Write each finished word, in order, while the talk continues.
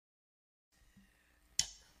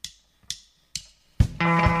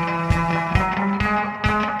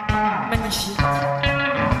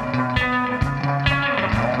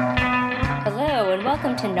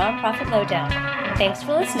Nonprofit Lowdown. Thanks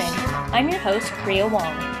for listening. I'm your host, Ria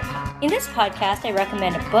Wong. In this podcast, I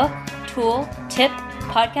recommend a book, tool, tip,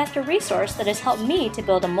 podcast, or resource that has helped me to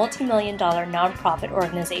build a multi-million-dollar nonprofit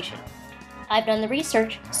organization. I've done the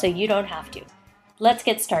research, so you don't have to. Let's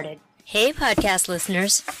get started. Hey, podcast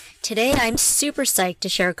listeners. Today, I'm super psyched to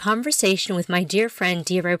share a conversation with my dear friend,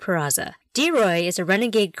 DeRoy Peraza. DeRoy is a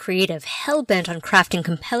renegade creative hell-bent on crafting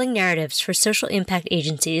compelling narratives for social impact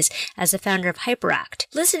agencies as the founder of Hyperact.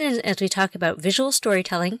 Listen in as we talk about visual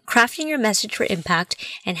storytelling, crafting your message for impact,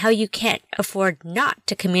 and how you can't afford not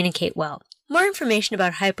to communicate well. More information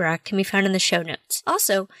about Hyperact can be found in the show notes.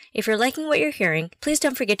 Also, if you're liking what you're hearing, please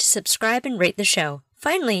don't forget to subscribe and rate the show.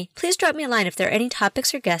 Finally, please drop me a line if there are any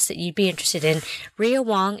topics or guests that you'd be interested in.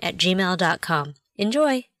 riawong@gmail.com.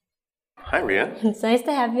 Enjoy! Hi, Ria. It's nice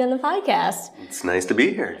to have you on the podcast. It's nice to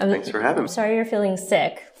be here. Thanks for having me. I'm sorry you're feeling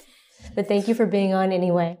sick, but thank you for being on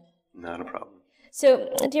anyway. Not a problem. So,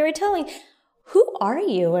 DeRoy, tell me, who are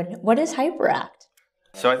you and what is Hyperact?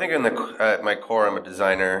 So I think at my core, I'm a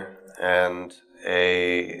designer and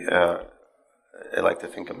I like to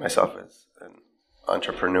think of myself as an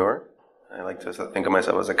entrepreneur. I like to think of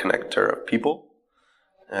myself as a connector of people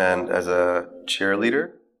and as a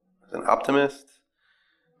cheerleader, as an optimist,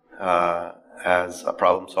 as a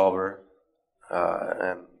problem solver,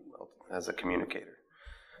 and as a communicator.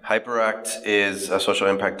 Hyperact is a social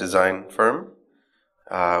impact design firm.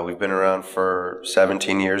 We've been around for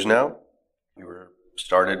 17 years now. We were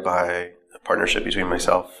started by a partnership between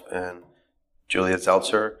myself and Juliet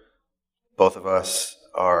Zeltzer. Both of us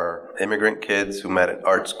are immigrant kids who met at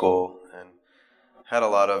art school and had a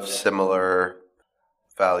lot of similar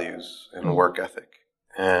values and work ethic.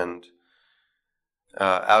 And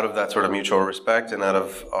out of that sort of mutual respect and out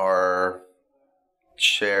of our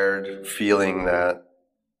shared feeling that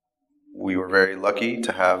we were very lucky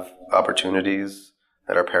to have opportunities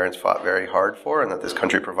that our parents fought very hard for and that this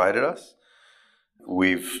country provided us,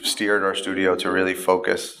 we've steered our studio to really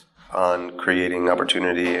focus on creating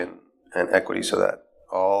opportunity and equity so that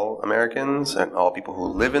all Americans and all people who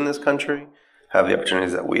live in this country have the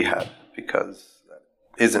opportunities that we have, because that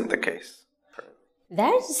isn't the case.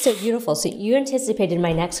 That is so beautiful. So you anticipated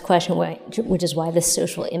my next question, which is why the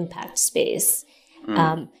social impact space.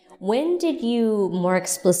 When did you more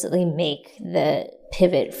explicitly make the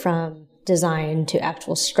pivot from design to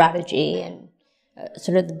actual strategy and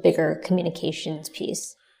sort of the bigger communications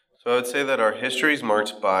piece? So I would say that our history is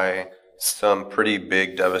marked by some pretty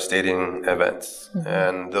big, devastating events,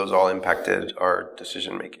 and those all impacted our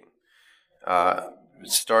decision-making. It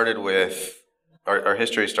started with, our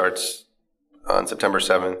history starts on September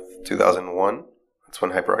 7th, 2001. That's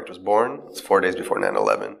when Hyperact was born. It's 4 days before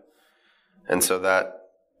 9/11. And so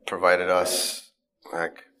that provided us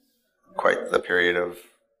quite the period of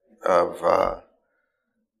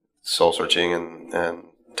soul searching and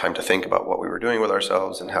time to think about what we were doing with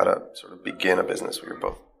ourselves and how to sort of begin a business. We were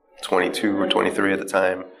both 22 or 23 at the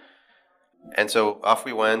time. And so off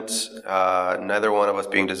we went, neither one of us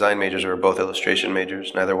being design majors. We were both illustration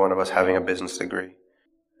majors, neither one of us having a business degree.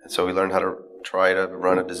 And so we learned how to try to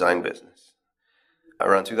run a design business.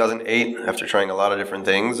 Around 2008, after trying a lot of different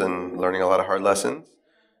things and learning a lot of hard lessons,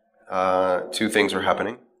 two things were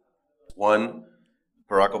happening. One,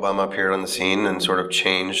 Barack Obama appeared on the scene and sort of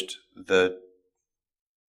changed the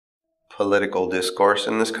political discourse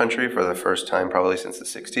in this country for the first time probably since the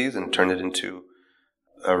 60s and turned it into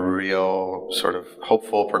a real sort of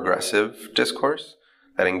hopeful, progressive discourse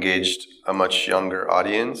that engaged a much younger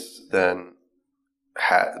audience than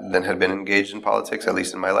had been engaged in politics, at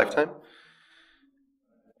least in my lifetime.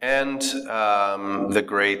 And the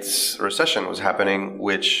Great Recession was happening,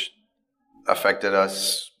 which affected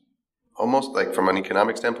us almost like from an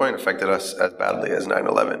economic standpoint, affected us as badly as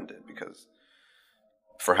 9/11 did, because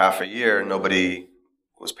for half a year, nobody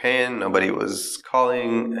was paying, nobody was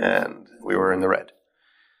calling, and we were in the red.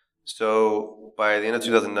 So by the end of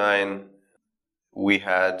 2009, we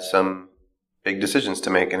had some big decisions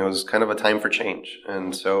to make, and it was kind of a time for change.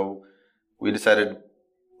 And so we decided,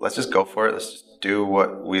 let's just go for it. Let's just do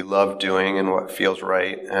what we love doing and what feels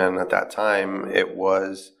right. And at that time, it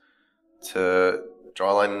was to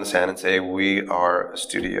draw a line in the sand and say, we are a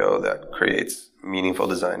studio that creates meaningful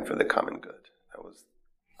design for the common good. That was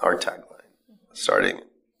our tagline, starting in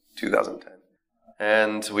 2010.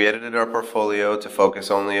 And we edited our portfolio to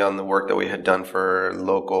focus only on the work that we had done for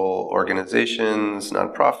local organizations,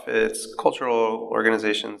 nonprofits, cultural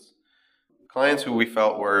organizations, clients who we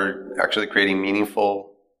felt were actually creating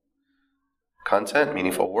meaningful content,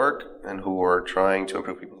 meaningful work, and who were trying to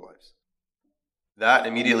improve people's lives. That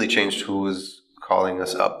immediately changed who was calling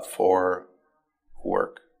us up for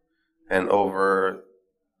work. And over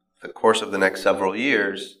the course of the next several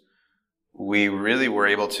years, we really were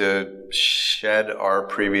able to shed our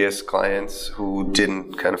previous clients who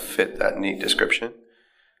didn't kind of fit that neat description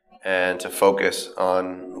and to focus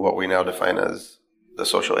on what we now define as the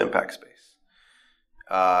social impact space.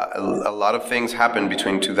 A lot of things happened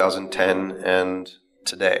between 2010 and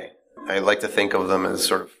today. I like to think of them as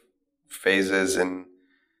sort of phases in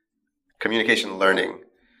communication learning.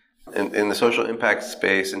 In the social impact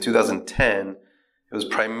space, in 2010, it was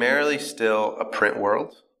primarily still a print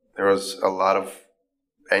world. There was a lot of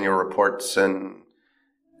annual reports and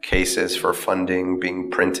cases for funding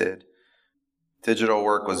being printed. Digital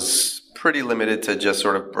work was pretty limited to just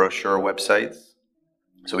sort of brochure websites.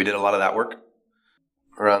 So we did a lot of that work.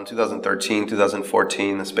 Around 2013,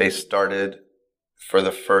 2014, the space started for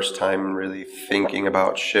the first time really thinking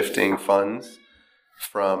about shifting funds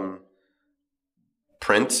from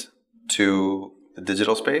print to the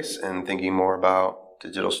digital space and thinking more about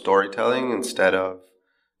digital storytelling instead of,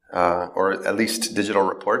 or at least digital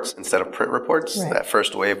reports instead of print reports. Right. That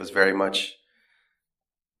first wave was very much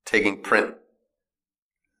taking print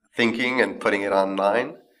thinking and putting it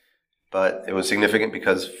online. But it was significant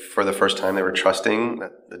because for the first time they were trusting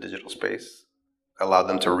that the digital space allowed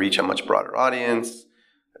them to reach a much broader audience,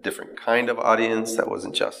 a different kind of audience that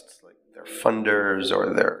wasn't just like their funders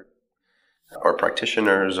or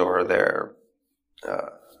practitioners or their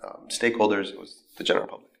stakeholders. It was the general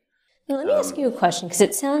public. Now, let me ask you a question, because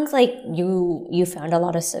it sounds like you found a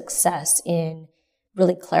lot of success in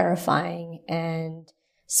really clarifying and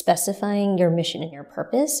specifying your mission and your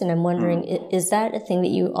purpose. And I'm wondering, is that a thing that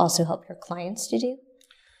you also help your clients to do?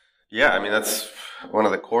 Yeah, I mean, that's one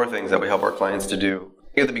of the core things that we help our clients to do.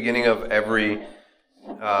 At the beginning of every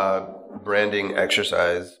branding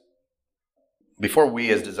exercise, before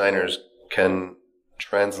we as designers can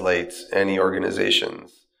translate any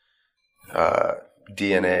organization's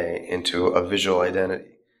DNA into a visual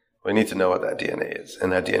identity, we need to know what that DNA is.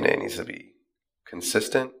 And that DNA needs to be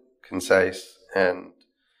consistent, concise, and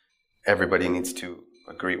everybody needs to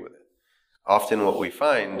agree with it. Often what we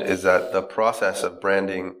find is that the process of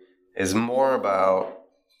branding is more about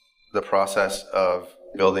the process of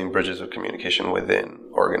building bridges of communication within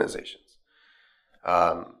organizations.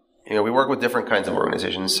 We work with different kinds of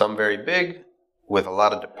organizations, some very big with a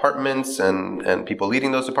lot of departments and people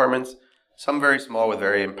leading those departments, some very small with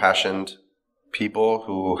very impassioned people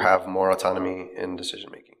who have more autonomy in decision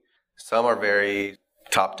making. Some are very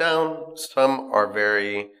top down, some are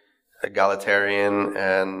very egalitarian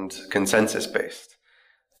and consensus based.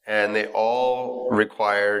 And they all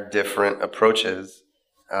require different approaches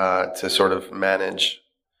to sort of manage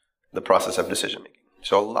the process of decision making.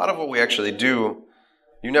 So a lot of what we actually do,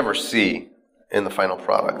 you never see in the final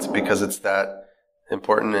product because it's that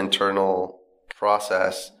important internal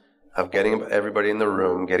process of getting everybody in the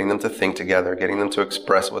room, getting them to think together, getting them to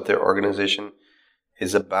express what their organization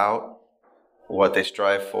is about, what they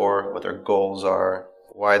strive for, what their goals are,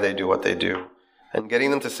 why they do what they do, and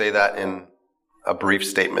getting them to say that in a brief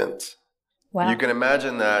statement. Wow. You can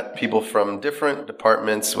imagine that people from different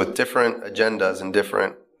departments with different agendas and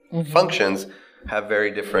different functions have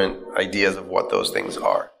very different ideas of what those things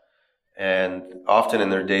are. And often in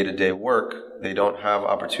their day-to-day work, they don't have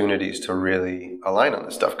opportunities to really align on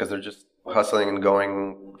this stuff because they're just hustling and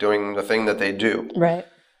going, doing the thing that they do. Right.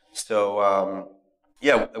 So,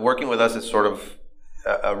 working with us is sort of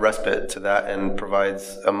a respite to that and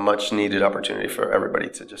provides a much needed opportunity for everybody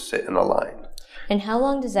to just sit and align. And how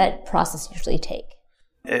long does that process usually take?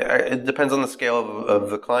 It depends on the scale of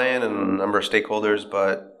the client and the number of stakeholders,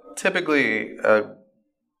 but typically a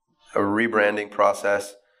rebranding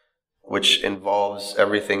process, which involves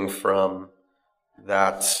everything from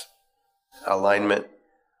that alignment,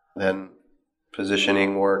 then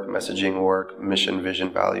positioning work, messaging work, mission,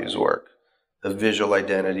 vision, values work, the visual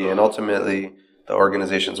identity, and ultimately the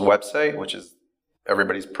organization's website, which is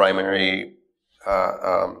everybody's primary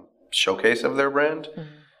showcase of their brand.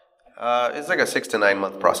 It's like a 6 to 9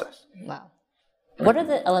 month process. Wow. What are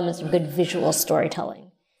the elements of good visual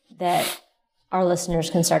storytelling that our listeners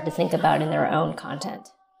can start to think about in their own content?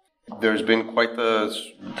 There's been quite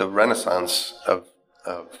the renaissance of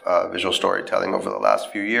visual storytelling over the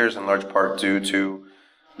last few years, in large part due to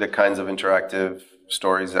the kinds of interactive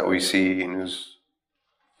stories that we see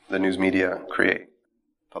the news media create.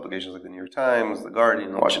 Publications like the New York Times, the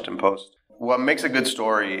Guardian, the Washington Post. What makes a good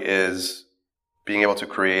story is being able to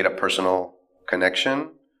create a personal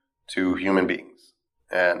connection to human beings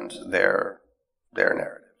and their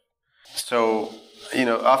narrative. So,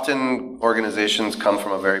 often organizations come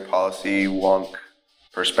from a very policy wonk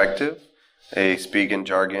perspective. They speak in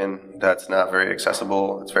jargon that's not very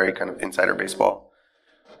accessible. It's very kind of insider baseball.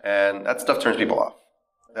 And that stuff turns people off.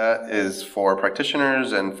 That is for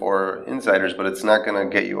practitioners and for insiders, but it's not going to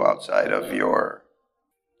get you outside of your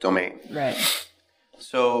domain. Right.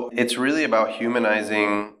 So it's really about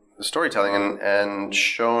humanizing the storytelling and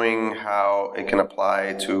showing how it can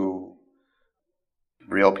apply to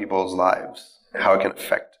real people's lives, how it can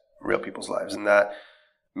affect real people's lives. And that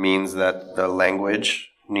means that the language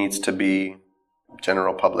needs to be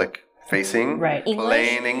general public facing, right.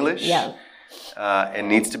 plain English. Yeah. It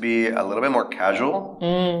needs to be a little bit more casual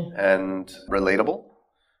and relatable.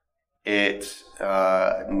 It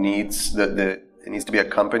needs it needs to be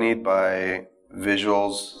accompanied by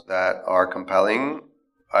visuals that are compelling,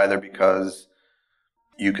 either because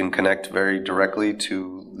you can connect very directly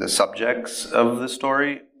to the subjects of the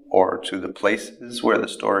story, or to the places where the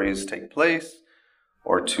stories take place,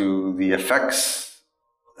 or to the effects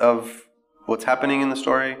of what's happening in the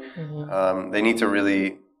story. They need to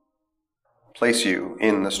really place you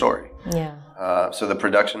in the story. Yeah. So the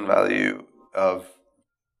production value of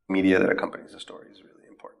media that accompanies the story is really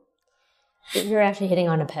important. You're actually hitting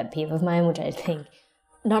on a pet peeve of mine, which I think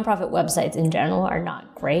nonprofit websites in general are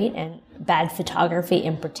not great, and bad photography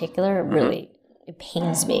in particular really it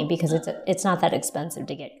pains me because it's not that expensive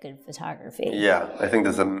to get good photography. Yeah, I think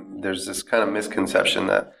there's this kind of misconception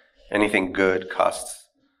that anything good costs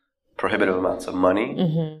prohibitive amounts of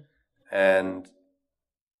money, and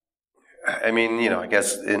I mean, I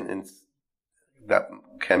guess in that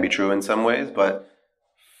can be true in some ways, but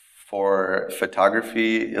for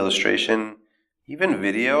photography, illustration, even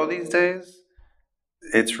video these days,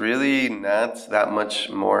 it's really not that much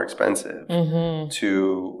more expensive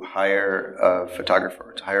to hire a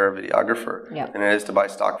photographer, to hire a videographer, than it is to buy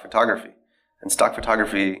stock photography. And stock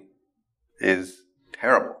photography is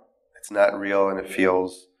terrible. It's not real, and it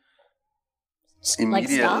feels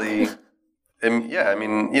immediately... Yeah, I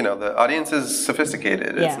mean, the audience is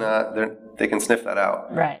sophisticated. It's not, they can sniff that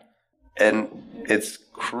out. Right. And it's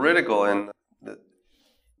critical in the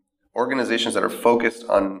organizations that are focused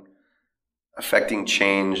on affecting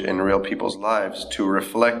change in real people's lives to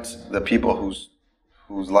reflect the people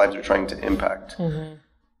whose lives are trying to impact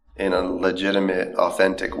in a legitimate,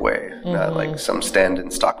 authentic way, not like some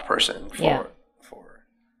stand-in stock person for.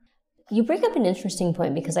 You bring up an interesting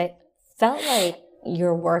point, because I felt like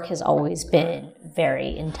your work has always been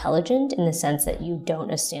very intelligent, in the sense that you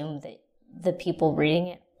don't assume that the people reading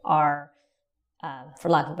it are, for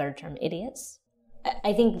lack of a better term, idiots.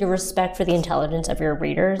 I think your respect for the intelligence of your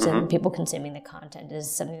readers and people consuming the content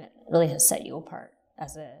is something that really has set you apart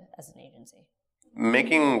as an agency.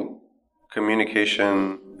 Making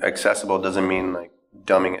communication accessible doesn't mean like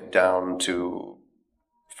dumbing it down to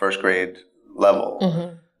first grade level.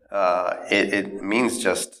 It means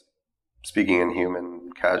just speaking in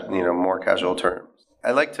human, more casual terms.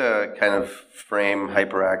 I like to kind of frame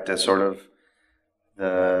Hyperact as sort of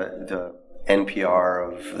the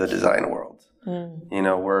NPR of the design world.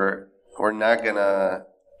 We're not gonna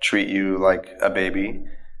treat you like a baby,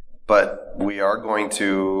 but we are going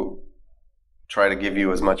to try to give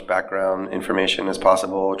you as much background information as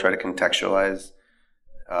possible, try to contextualize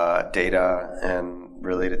data and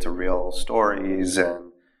relate it to real stories,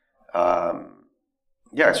 and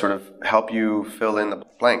sort of help you fill in the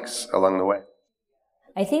blanks along the way.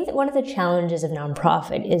 I think that one of the challenges of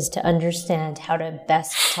nonprofit is to understand how to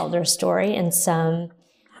best tell their story, and some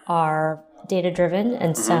are data-driven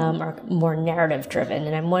and some are more narrative-driven.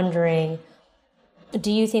 And I'm wondering,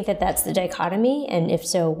 do you think that that's the dichotomy? And if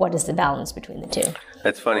so, what is the balance between the two?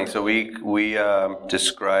 It's funny. So we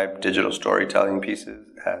describe digital storytelling pieces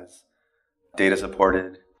as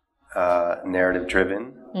data-supported,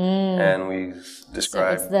 narrative-driven, and we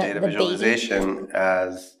describe data visualization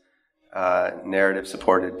as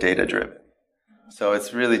narrative-supported, data-driven. So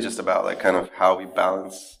it's really just about like kind of how we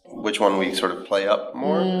balance which one we sort of play up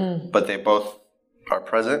more, but they both are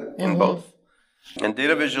present in both. And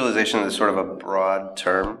data visualization is sort of a broad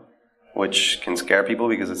term, which can scare people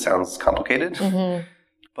because it sounds complicated.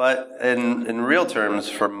 But in real terms,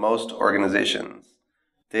 for most organizations,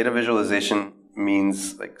 data visualization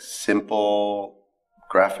means like simple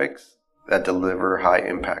graphics that deliver high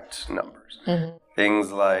impact numbers.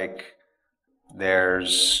 Things like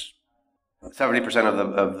there's 70%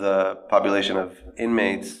 of the population of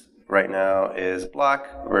inmates right now is black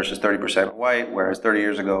versus 30% white, whereas 30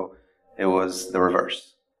 years ago it was the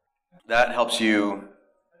reverse. That helps you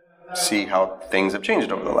see how things have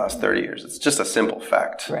changed over the last 30 years. It's just a simple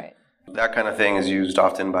fact. Right. That kind of thing is used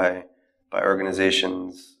often by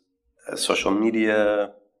organizations as social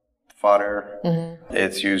media fodder.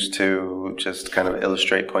 It's used to just kind of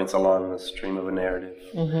illustrate points along the stream of a narrative.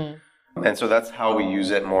 And so that's how we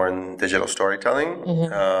use it more in digital storytelling.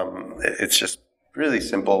 It's just really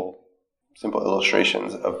simple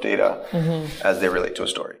illustrations of data as they relate to a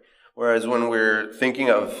story. Whereas when we're thinking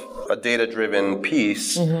of a data-driven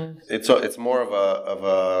piece, it's more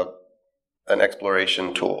of an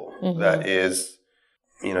exploration tool that is,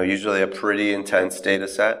 usually a pretty intense data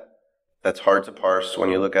set that's hard to parse when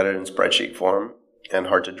you look at it in spreadsheet form and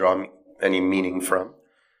hard to draw any meaning from.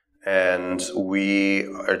 And we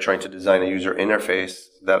are trying to design a user interface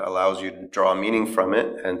that allows you to draw meaning from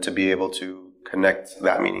it and to be able to connect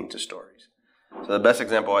that meaning to stories. So the best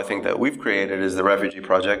example I think that we've created is the Refugee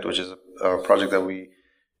Project, which is a project that we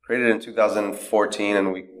created in 2014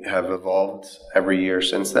 and we have evolved every year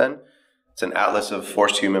since then. It's an atlas of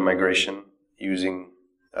forced human migration using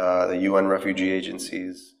the UN Refugee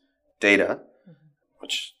Agency's data,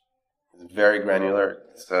 which is very granular.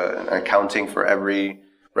 It's an accounting for every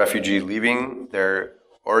refugee leaving their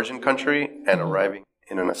origin country and arriving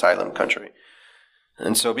in an asylum country.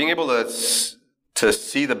 And so being able to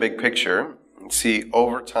see the big picture, see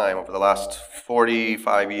over time, over the last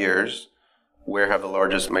 45 years, where have the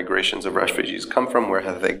largest migrations of refugees come from, where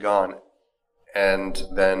have they gone, and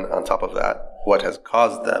then on top of that, what has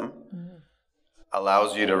caused them,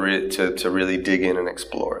 allows you to really dig in and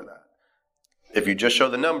explore that. If you just show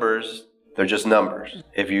the numbers, they're just numbers.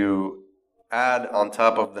 If you add on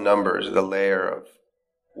top of the numbers the layer of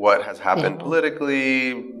what has happened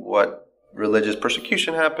politically, what religious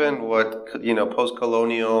persecution happened, what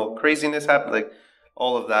post-colonial craziness happened, like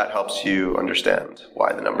all of that helps you understand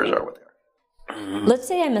why the numbers are what they are. Let's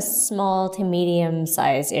say I'm a small to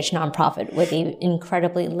medium-sized-ish nonprofit with an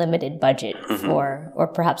incredibly limited budget for, or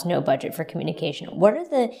perhaps no budget for communication. What are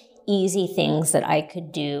the easy things that I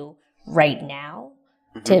could do right now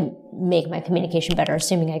to make my communication better,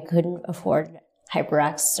 assuming I couldn't afford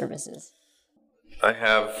HyperAct's services? I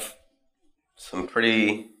have some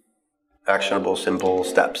pretty actionable, simple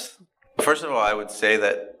steps. First of all, I would say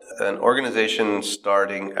that an organization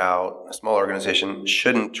starting out, a small organization,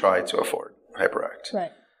 shouldn't try to afford HyperAct.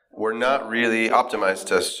 Right. We're not really optimized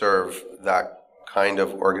to serve that kind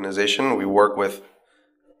of organization. We work with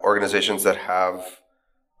organizations that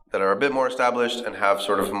are a bit more established and have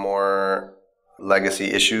sort of more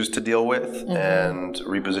legacy issues to deal with and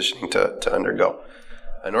repositioning to undergo.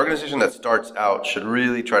 An organization that starts out should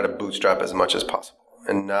really try to bootstrap as much as possible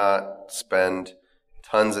and not spend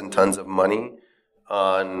tons and tons of money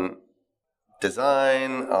on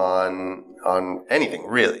design, on anything,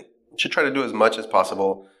 really. You should try to do as much as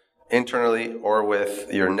possible internally or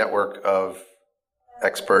with your network of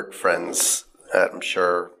expert friends that I'm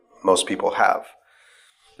sure most people have.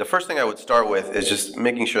 The first thing I would start with is just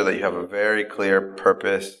making sure that you have a very clear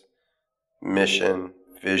purpose, mission,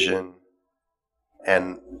 vision,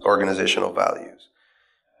 and organizational values.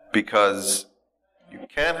 Because you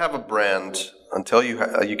can't have a brand until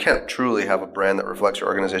you can't truly have a brand that reflects your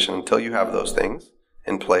organization until you have those things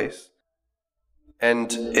in place.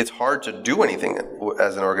 And it's hard to do anything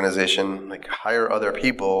as an organization, like hire other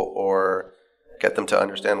people or get them to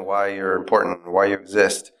understand why you're important, why you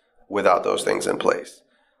exist, without those things in place.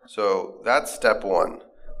 So that's step one.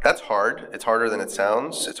 That's hard. It's harder than it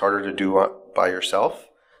sounds. It's harder to do by yourself.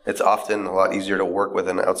 It's often a lot easier to work with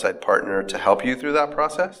an outside partner to help you through that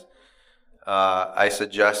process. I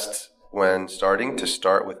suggest when starting to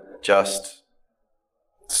start with just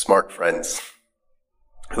smart friends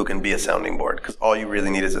who can be a sounding board, because all you really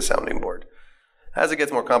need is a sounding board. As it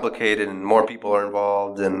gets more complicated and more people are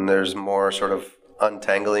involved and there's more sort of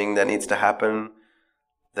untangling that needs to happen,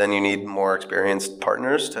 then you need more experienced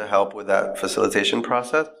partners to help with that facilitation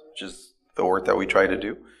process, which is the work that we try to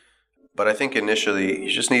do. But I think initially you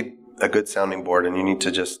just need a good sounding board and you need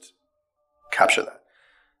to just capture that.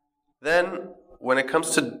 Then when it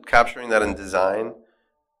comes to capturing that in design,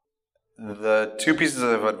 the two pieces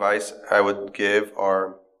of advice I would give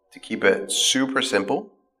are to keep it super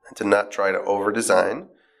simple and to not try to over-design.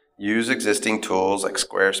 Use existing tools like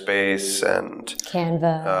Squarespace and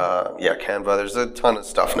Canva. Canva. There's a ton of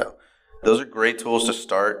stuff now. Those are great tools to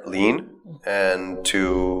start lean and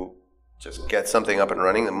to just get something up and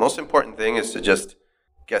running. The most important thing is to just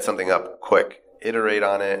get something up quick. Iterate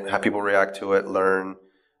on it, have people react to it, learn,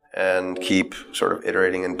 and keep sort of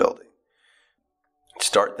iterating and building.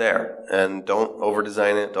 Start there and don't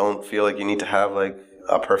over-design it. Don't feel like you need to have like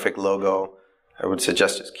a perfect logo. I would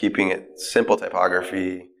suggest just keeping it simple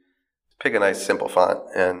typography. Pick a nice simple font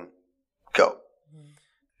and go.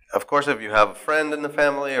 Of course, if you have a friend in the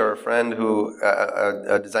family or a friend who,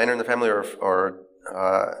 a designer in the family or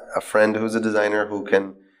a friend who's a designer who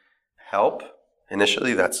can help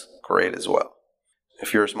initially, that's great as well.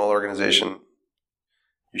 If you're a small organization,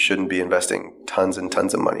 you shouldn't be investing tons and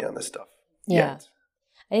tons of money on this stuff yet.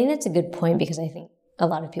 I think that's a good point, because I think a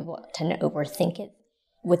lot of people tend to overthink it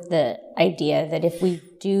with the idea that if we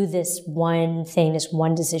do this one thing, this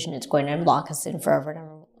one decision, it's going to lock us in forever and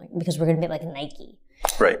ever, because we're going to be like Nike.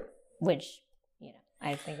 Right. Which,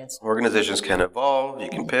 I think it's... Organizations can evolve, you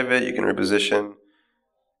can pivot, you can reposition.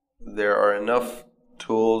 There are enough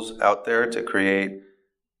tools out there to create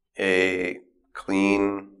a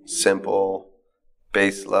clean, simple,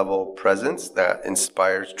 base level presence that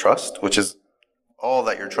inspires trust, which is all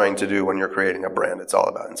that you're trying to do when you're creating a brand. It's all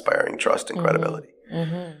about inspiring trust and credibility.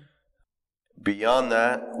 Mm-hmm. Beyond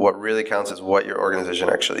that, what really counts is what your organization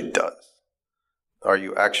actually does. Are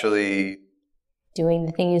you actually doing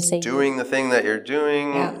the thing you say? Doing the thing that you're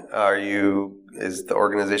doing? Yeah. Is the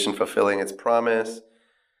organization fulfilling its promise?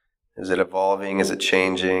 Is it evolving? Is it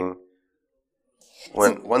changing?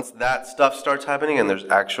 Once that stuff starts happening and there's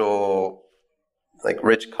actual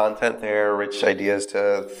rich content there, rich ideas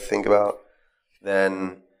to think about,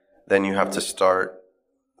 then you have to start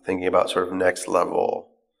thinking about sort of next level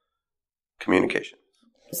communication.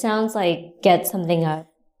 Sounds like get something up,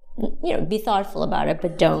 be thoughtful about it,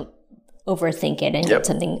 but don't overthink it and get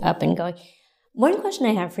something up and going. One question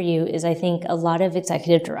I have for you is, I think a lot of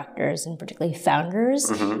executive directors, and particularly founders,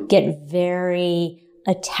 get very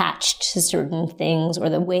attached to certain things, or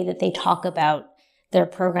the way that they talk about their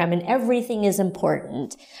program, and everything is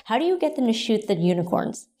important. How do you get them to shoot the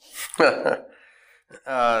unicorns?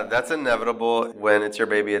 That's inevitable when it's your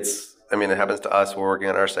baby. It happens to us. We're working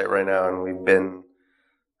on our site right now, and we've been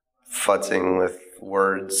futzing with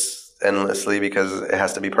words endlessly because it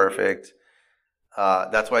has to be perfect.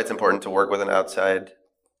 That's why it's important to work with an outside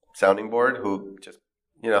sounding board who just,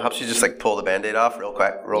 helps you just pull the Band-Aid off real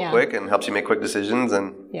quick and helps you make quick decisions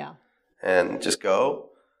and just go.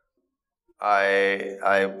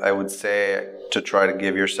 I would say to try to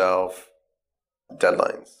give yourself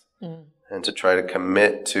deadlines and to try to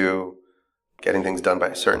commit to getting things done by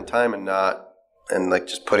a certain time and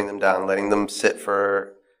just putting them down, letting them sit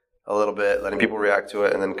for a little bit, letting people react to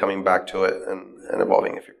it, and then coming back to it and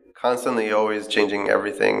evolving. If you're constantly always changing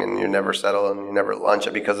everything and you never settle and you never launch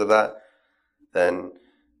it because of that, then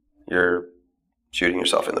you're shooting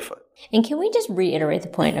yourself in the foot. And can we just reiterate the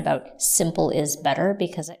point about simple is better?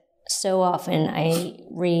 Because so often I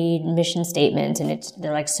read mission statements and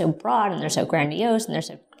they're so broad and they're so grandiose and they're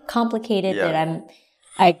so complicated that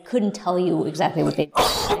I couldn't tell you exactly what they think.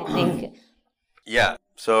 I think. Yeah.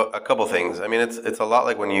 So a couple things. It's a lot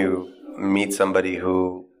like when you meet somebody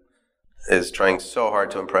who is trying so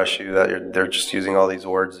hard to impress you that they're just using all these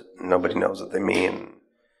words nobody knows what they mean,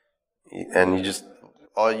 and you just,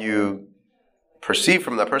 all you perceive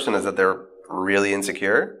from that person is that they're really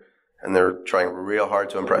insecure and they're trying real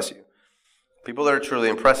hard to impress you. People that are truly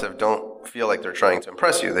impressive don't feel like they're trying to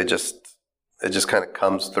impress you. It just kind of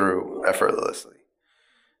comes through effortlessly.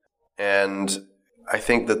 And I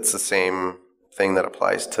think that's the same thing that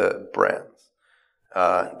applies to brands.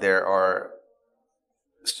 There are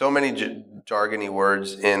so many jargony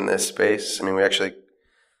words in this space. We actually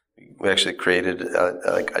created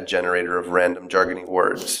a generator of random jargony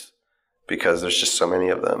words because there's just so many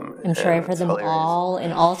of them. I'm sure I've heard them all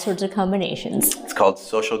in all sorts of combinations. It's called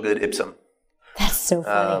social good ipsum. That's so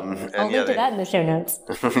funny. I'll link to that in the show notes.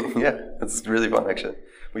 Yeah, it's really fun, actually.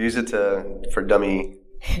 We use it for dummy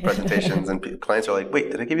presentations, and clients are like,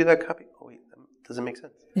 wait, did I give you that copy? Oh, wait, that doesn't make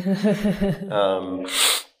sense.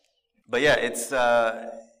 But yeah, it's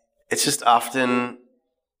just often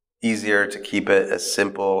easier to keep it as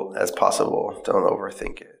simple as possible. Don't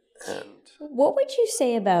overthink it. And what would you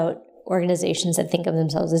say about organizations that think of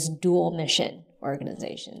themselves as dual mission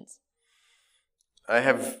organizations? I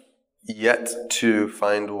have yet to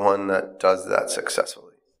find one that does that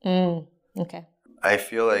successfully. Okay. I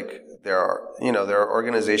feel like there are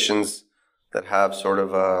organizations that have sort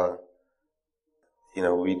of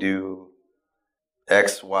we do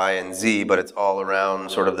X, Y, and Z, but it's all around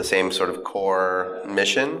sort of the same sort of core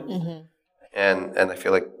mission. And I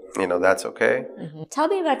feel like, that's okay. Tell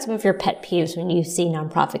me about some of your pet peeves when you see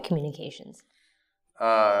nonprofit communications.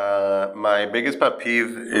 My biggest pet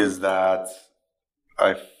peeve is that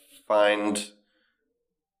I find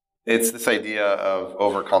it's this idea of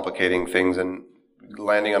overcomplicating things and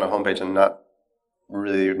landing on a homepage and not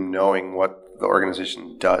really knowing what the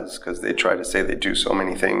organization does, because they try to say they do so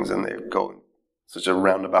many things and they go such a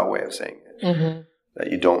roundabout way of saying it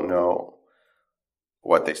that you don't know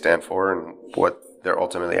what they stand for and what they're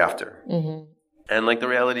ultimately after. And the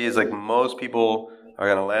reality is most people are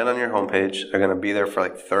going to land on your homepage, are going to be there for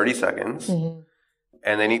 30 seconds,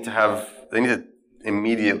 and they need to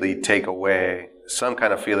immediately take away some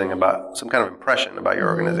kind of feeling about, some kind of impression about your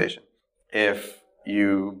organization. If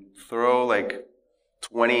you throw like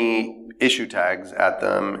 20 issue tags at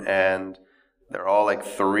them and they're all like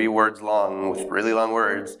 3 words long with really long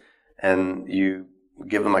words, and you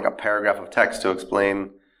give them like a paragraph of text to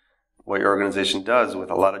explain what your organization does with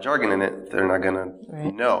a lot of jargon in it, they're not going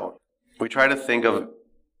to know. We try to think of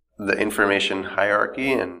the information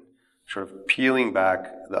hierarchy and sort of peeling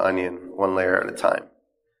back the onion one layer at a time.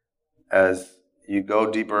 As you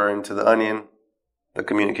go deeper into the onion, the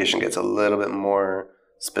communication gets a little bit more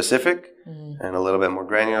specific and a little bit more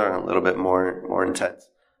granular and a little bit more intense.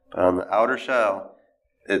 But on the outer shell,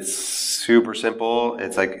 it's super simple.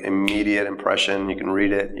 It's like immediate impression. You can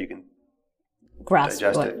read it. You can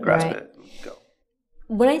digest it, grasp it, and go.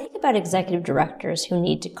 When I think about executive directors who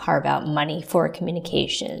need to carve out money for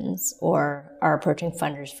communications or are approaching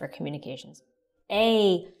funders for communications,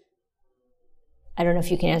 I don't know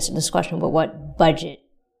if you can answer this question, but what budget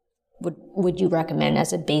would you recommend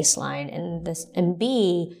as a baseline? And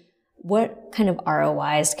B, what kind of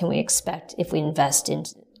ROIs can we expect if we invest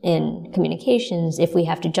in communications if we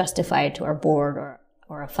have to justify it to our board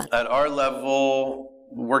or a fund? At our level,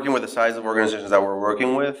 working with the size of organizations that we're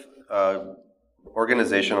working with,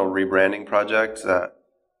 organizational rebranding projects that,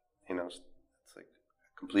 it's like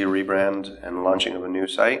a complete rebrand and launching of a new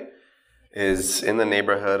site is in the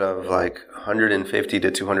neighborhood of like 150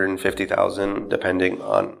 to 250,000, depending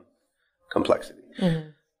on complexity.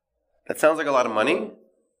 That sounds like a lot of money,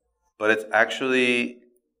 but it's actually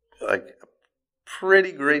like a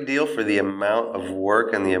pretty great deal for the amount of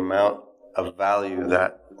work and the amount of value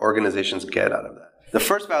that organizations get out of that. The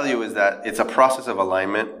first value is that it's a process of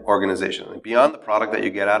alignment organizationally. Beyond the product that you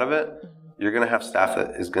get out of it, you're going to have staff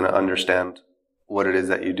that is going to understand what it is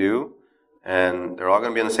that you do, and they're all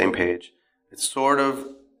going to be on the same page. It's sort of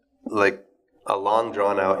like a long,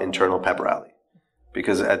 drawn-out internal pep rally.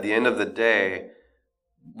 Because at the end of the day,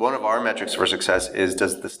 one of our metrics for success is,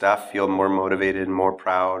 does the staff feel more motivated, more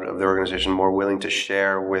proud of their organization, more willing to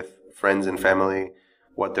share with friends and family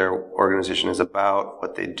what their organization is about,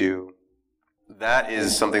 what they do? That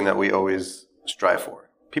is something that we always strive for.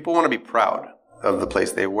 People want to be proud of the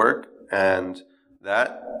place they work, and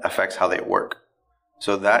that affects how they work.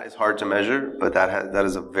 So that is hard to measure, but that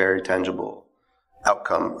is a very tangible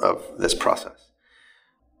outcome of this process.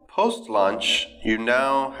 Post-launch, you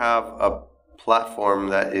now have a platform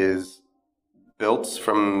that is built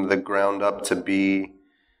from the ground up to be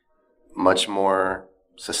much more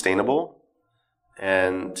sustainable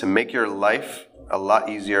and to make your life a lot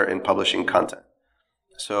easier in publishing content.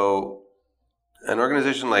 So an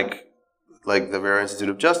organization like the Vera Institute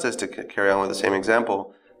of Justice, to carry on with the same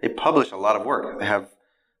example, they publish a lot of work. They have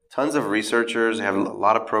tons of researchers. They have a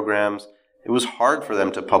lot of programs. It was hard for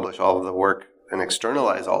them to publish all of the work and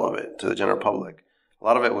externalize all of it to the general public. A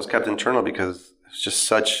lot of it was kept internal because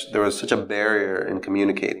there was such a barrier in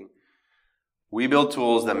communicating. We build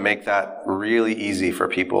tools that make that really easy for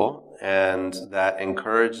people and that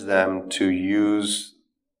encourage them to use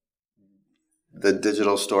the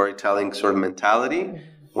digital storytelling sort of mentality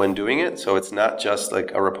when doing it. So it's not just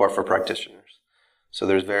like a report for practitioners. So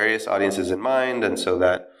there's various audiences in mind, and so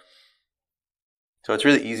it's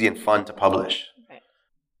really easy and fun to publish. Right.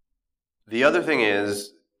 The other thing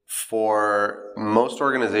is, for most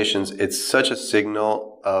organizations, it's such a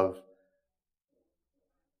signal of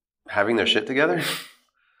having their shit together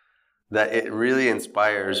that it really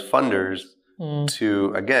inspires funders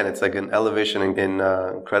to, again, it's like an elevation in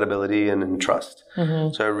credibility and in trust.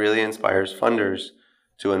 So it really inspires funders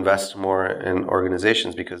to invest more in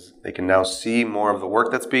organizations because they can now see more of the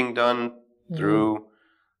work that's being done through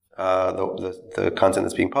the content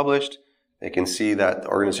that's being published. They can see that the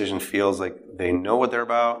organization feels like they know what they're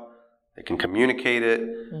about. They can communicate it.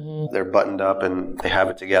 They're buttoned up and they have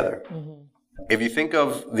it together. If you think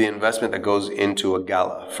of the investment that goes into a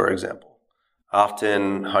gala, for example,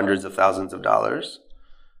 often hundreds of thousands of dollars,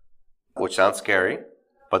 which sounds scary,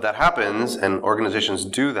 but that happens, and organizations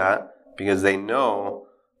do that because they know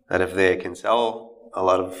that if they can sell a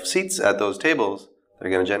lot of seats at those tables,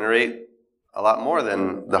 they're going to generate a lot more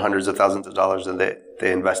than the hundreds of thousands of dollars that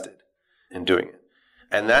they invested in doing it.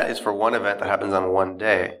 And that is for one event that happens on one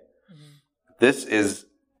day. This is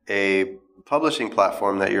a publishing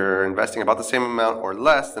platform that you're investing about the same amount or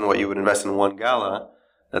less than what you would invest in one gala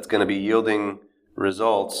that's going to be yielding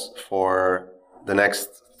results for the next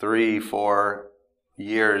 3-4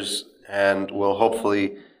 years and will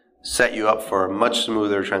hopefully set you up for a much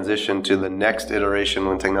smoother transition to the next iteration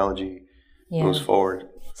when technology moves forward.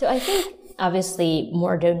 So I think obviously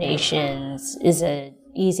more donations is an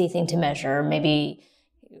easy thing to measure. Maybe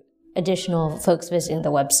additional folks visiting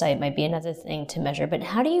the website might be another thing to measure. But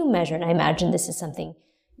how do you measure, and I imagine this is something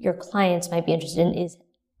your clients might be interested in, is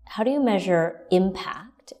how do you measure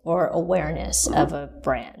impact or awareness of a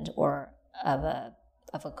brand or of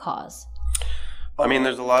a cause? I mean,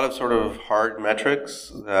 there's a lot of sort of hard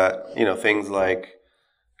metrics that, things like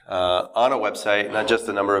on a website, not just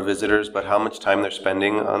the number of visitors, but how much time they're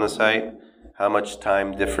spending on the site, how much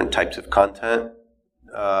time different types of content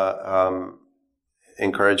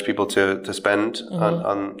encourage people to spend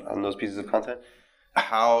on those pieces of content,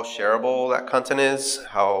 how shareable that content is,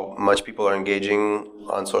 how much people are engaging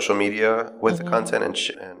on social media with the content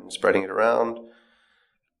and spreading it around.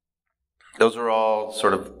 Those are all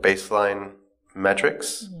sort of baseline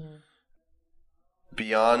metrics.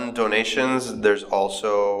 Beyond donations, there's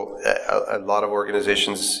also a lot of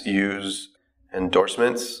organizations use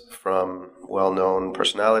endorsements from well-known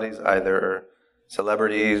personalities, either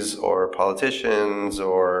celebrities or politicians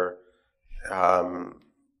or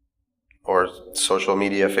social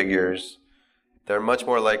media figures. They're much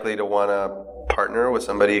more likely to want to partner with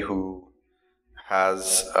somebody who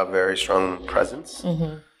has a very strong presence.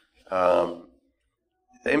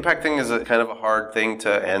 The impact thing is a kind of a hard thing to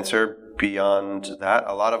answer beyond that.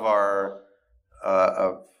 A lot of our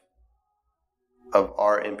of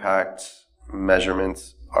our impact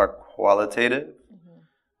measurements are qualitative,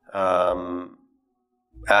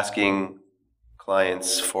 asking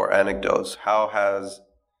clients for anecdotes. How has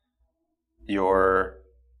your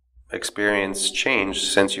experience changed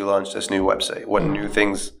since you launched this new website? What new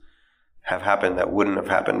things have happened that wouldn't have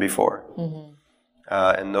happened before?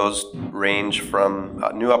 And those range from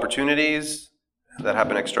new opportunities that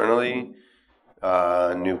happen externally,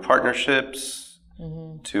 new partnerships,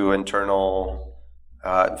 to internal.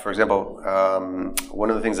 For example, one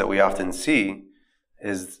of the things that we often see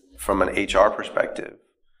is from an HR perspective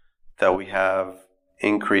that we have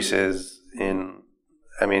increases in,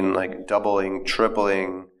 like doubling,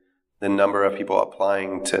 tripling the number of people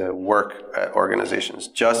applying to work at organizations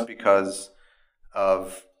just because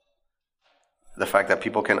of the fact that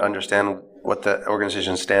people can understand what the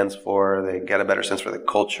organization stands for. They get a better sense for the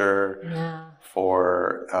culture,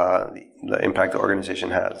 for the impact the organization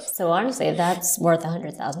has. So honestly, that's worth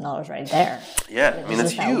 $100,000 right there. Yeah,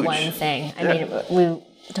 that's huge. That one thing. I mean, we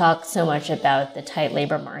talk so much about the tight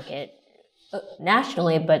labor market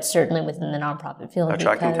nationally, but certainly within the nonprofit field.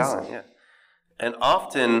 Attracting talent, yeah. And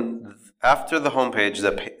often, after the homepage,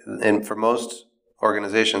 and for most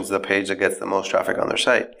organizations, the page that gets the most traffic on their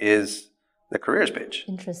site is the careers page.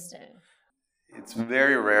 Interesting. It's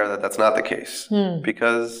very rare that that's not the case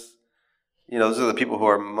because, those are the people who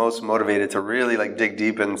are most motivated to really dig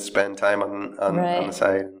deep and spend time on the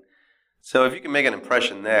site. So if you can make an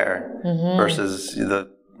impression there versus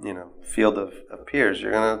the, field of peers,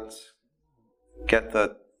 you're going to get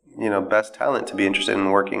the, best talent to be interested in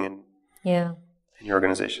working in your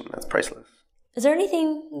organization. That's priceless. Is there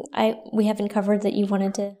anything we haven't covered that you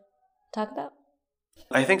wanted to talk about?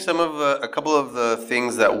 I think a couple of the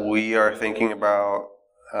things that we are thinking about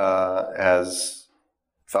as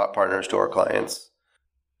thought partners to our clients.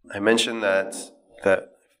 I mentioned that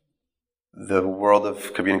the world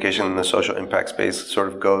of communication in the social impact space sort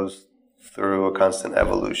of goes through a constant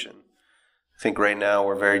evolution. I think right now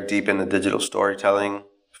we're very deep in the digital storytelling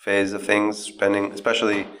phase of things,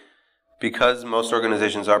 especially because most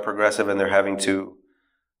organizations are progressive and they're having to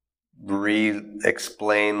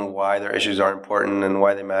re-explain why their issues are important and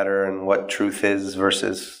why they matter and what truth is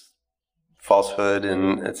versus falsehood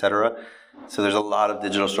and etc. So there's a lot of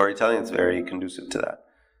digital storytelling. It's very conducive to that.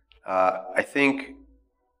 I think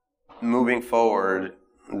moving forward,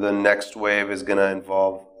 the next wave is going to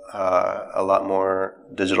involve a lot more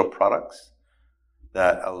digital products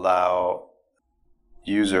that allow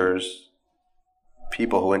users,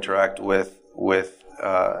 people who interact with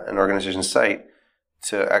an organization's site,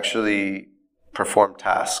 to actually perform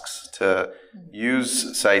tasks, to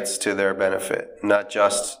use sites to their benefit, not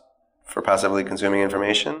just for passively consuming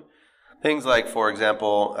information. Things like, for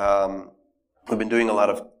example, we've been doing a lot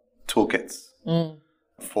of toolkits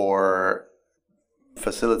for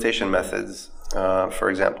facilitation methods, for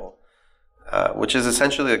example, which is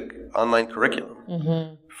essentially an online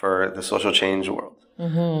curriculum for the social change world.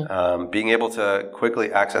 Being able to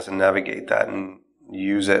quickly access and navigate that and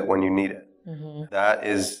use it when you need it.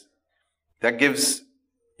 That gives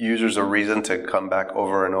users a reason to come back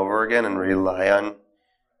over and over again and rely on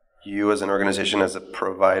you as an organization as a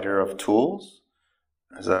provider of tools,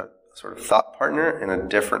 as a sort of thought partner in a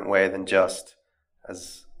different way than just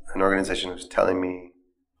as an organization who's telling me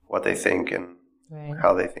what they think and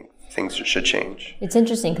how they think things should change. It's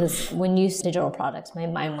interesting because when you use digital products, my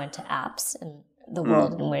mind went to apps, and the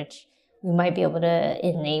world in which we might be able to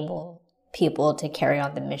enable people to carry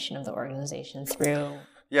on the mission of the organization through.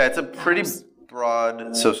 Yeah, it's a pretty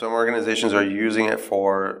broad. So some organizations are using it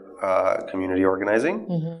for community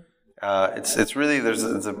organizing. It's really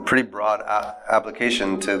it's a pretty broad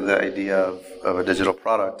application to the idea of a digital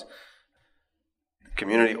product.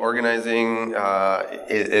 Community organizing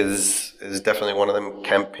is definitely one of them.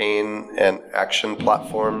 Campaign and action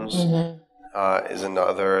platforms is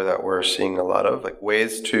another that we're seeing a lot of, like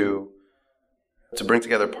ways to bring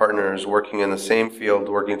together partners working in the same field,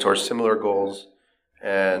 working towards similar goals,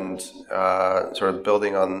 and sort of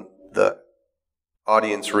building on the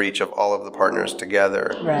audience reach of all of the partners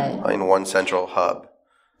together in one central hub.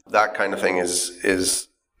 That kind of thing is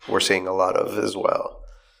we're seeing a lot of as well.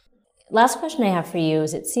 Last question I have for you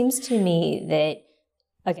is, it seems to me that,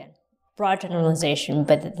 again, broad generalization,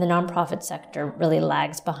 but the nonprofit sector really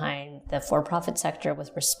lags behind the for-profit sector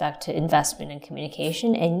with respect to investment in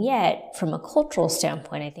communication. And yet, from a cultural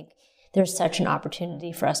standpoint, I think there's such an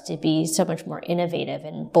opportunity for us to be so much more innovative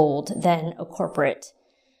and bold than a corporate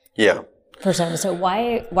persona. So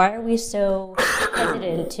why are we so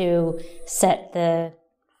hesitant to set the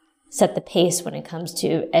pace when it comes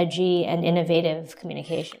to edgy and innovative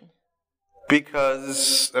communication?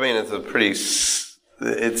 Because, I mean, it's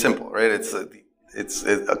simple, right?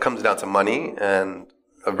 It comes down to money and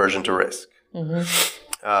aversion to risk. The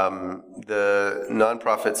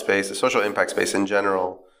nonprofit space, the social impact space in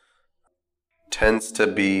general, tends to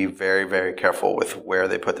be very, very careful with where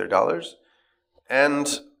they put their dollars.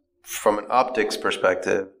 And from an optics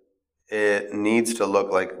perspective, it needs to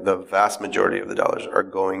look like the vast majority of the dollars are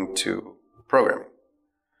going to programming.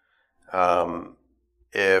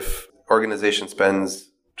 If organization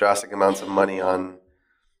spends drastic amounts of money on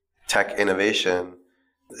tech innovation,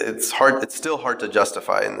 it's still hard to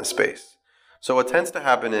justify in the space. So what tends to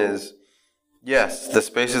happen is, yes, the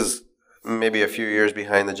space is maybe a few years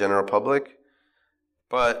behind the general public,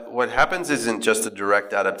 but what happens isn't just a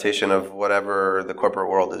direct adaptation of whatever the corporate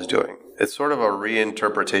world is doing. It's sort of a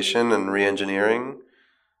reinterpretation and re-engineering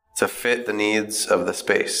to fit the needs of the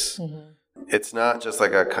space. It's not just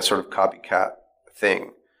like a sort of copycat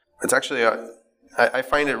thing. It's actually, I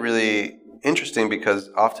find it really interesting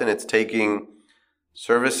because often it's taking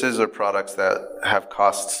services or products that have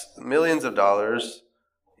cost millions of dollars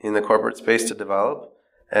in the corporate space to develop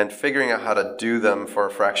and figuring out how to do them for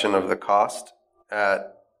a fraction of the cost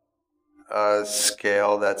at a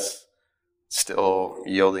scale that's still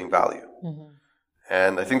yielding value.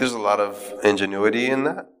 And I think there's a lot of ingenuity in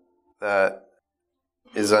that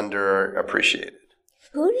is underappreciated.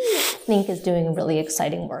 Who do you think is doing really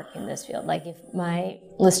exciting work in this field? Like, if my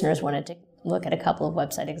listeners wanted to look at a couple of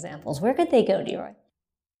website examples, where could they go, Deroy?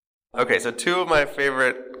 Okay, so two of my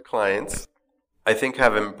favorite clients, I think,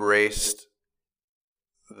 have embraced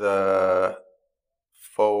the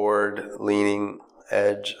forward-leaning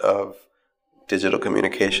edge of digital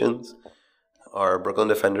communications are Brooklyn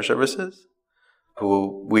Defender Services,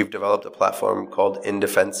 who we've developed a platform called In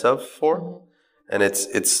Defense of for, and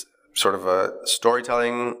it's sort of a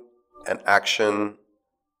storytelling and action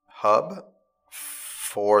hub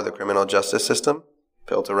for the criminal justice system,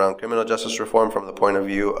 built around criminal justice reform from the point of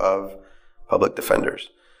view of public defenders.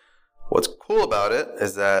 What's cool about it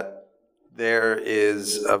is that there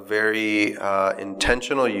is a very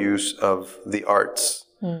intentional use of the arts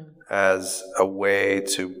as a way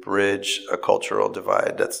to bridge a cultural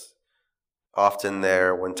divide that's often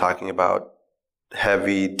there when talking about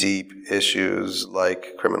heavy, deep issues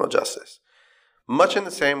like criminal justice. Much in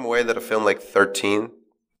the same way that a film like 13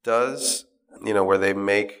 does, where they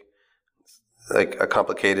make like a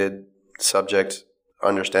complicated subject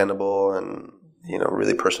understandable and,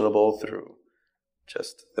 really personable through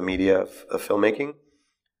just the media of filmmaking.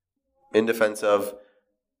 In Defense of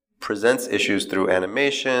presents issues through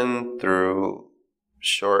animation, through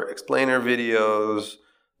short explainer videos,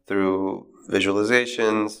 through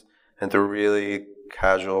visualizations, and through really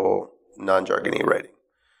casual, non-jargony writing.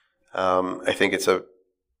 I think it's a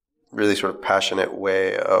really sort of passionate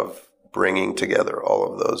way of bringing together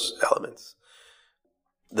all of those elements.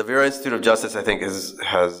 The Vera Institute of Justice, I think,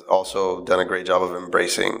 has also done a great job of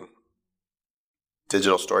embracing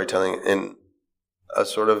digital storytelling in a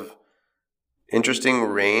sort of interesting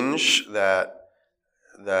range that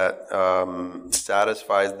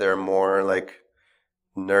satisfies their more like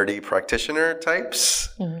nerdy practitioner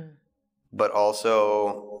types, but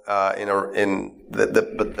also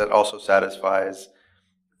that also satisfies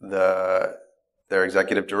their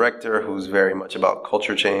executive director, who's very much about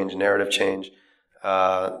culture change, narrative change.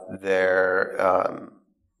 Their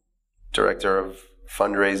director of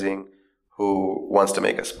fundraising, who wants to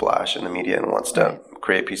make a splash in the media and wants to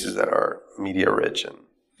create pieces that are media rich. And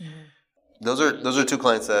those are two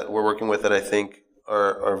clients that we're working with that I think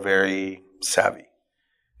are very savvy,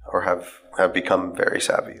 or have become very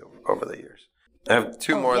savvy over the years. I have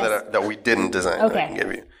two more that we didn't design that I can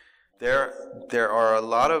give you. There are a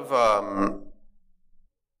lot of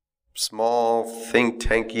small think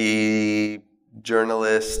tanky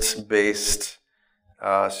journalist-based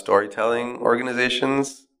storytelling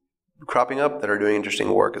organizations cropping up that are doing interesting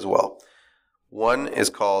work as well. One is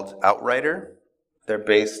called Outrider. They're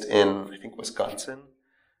based in, I think, Wisconsin,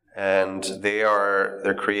 and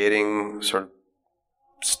they're creating sort of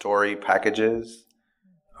story packages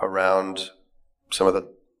around some of the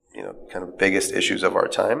kind of biggest issues of our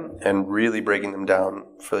time, and really breaking them down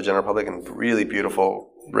for the general public in really beautiful,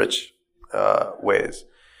 rich ways.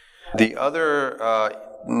 The other,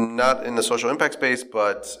 not in the social impact space,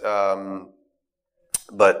 but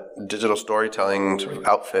digital storytelling sort of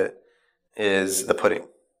outfit, is The Pudding.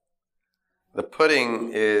 The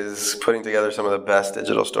Pudding is putting together some of the best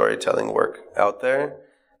digital storytelling work out there.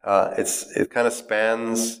 It kind of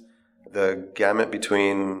spans the gamut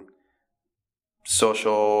between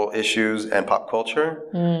social issues and pop culture,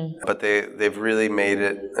 but they've really made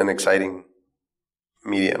it an exciting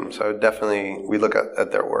medium. So we look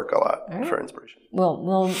at their work a lot for inspiration. Well,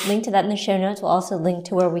 we'll link to that in the show notes. We'll also link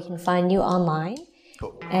to where we can find you online.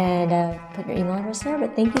 Cool. And put your email address there.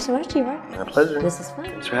 But thank you so much, T-Rock. My pleasure. This is fun.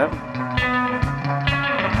 Thanks for having me.